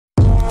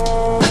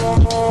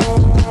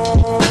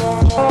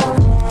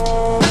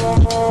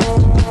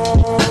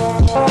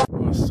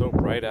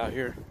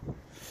here.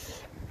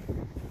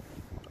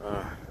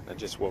 I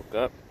just woke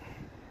up.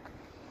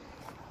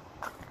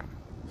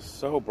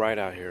 So bright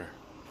out here.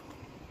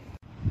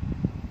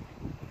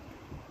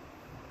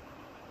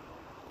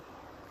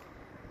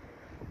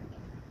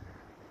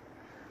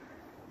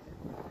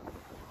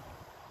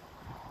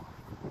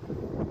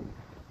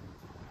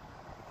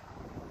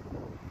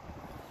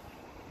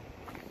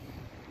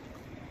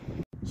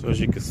 So as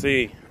you can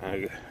see,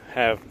 I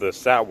have the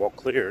sidewalk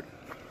cleared.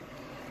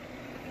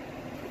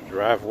 The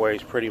driveway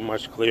is pretty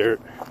much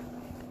cleared.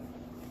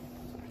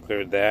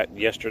 Cleared that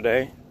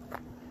yesterday,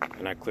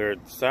 and I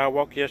cleared the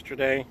sidewalk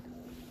yesterday.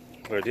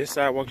 Cleared this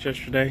sidewalk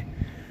yesterday.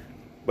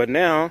 But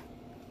now,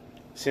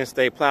 since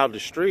they plowed the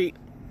street,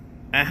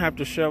 I have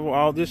to shovel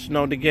all this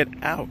snow to get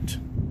out.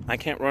 I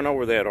can't run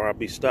over that or I'll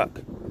be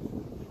stuck.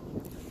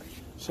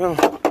 So,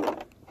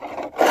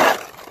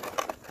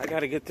 I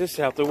gotta get this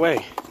out the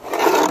way.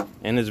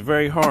 And it's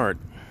very hard.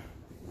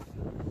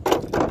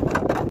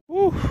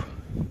 Woo!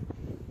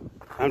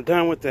 I'm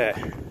done with that.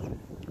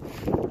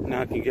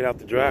 Now I can get out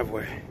the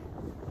driveway.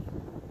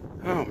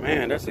 Oh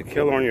man, that's a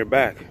killer on your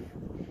back.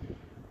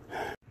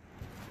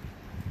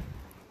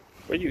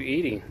 What are you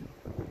eating?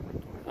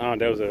 Oh,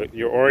 that was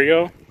your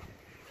Oreo?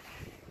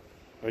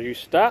 Are you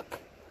stuck?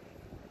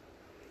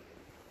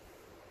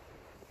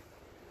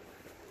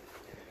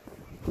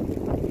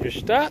 You're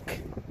stuck?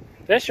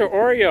 That's your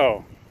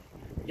Oreo.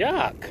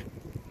 Yuck.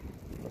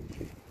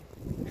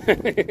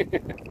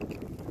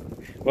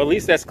 Well, at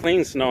least that's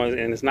clean snow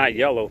and it's not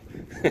yellow.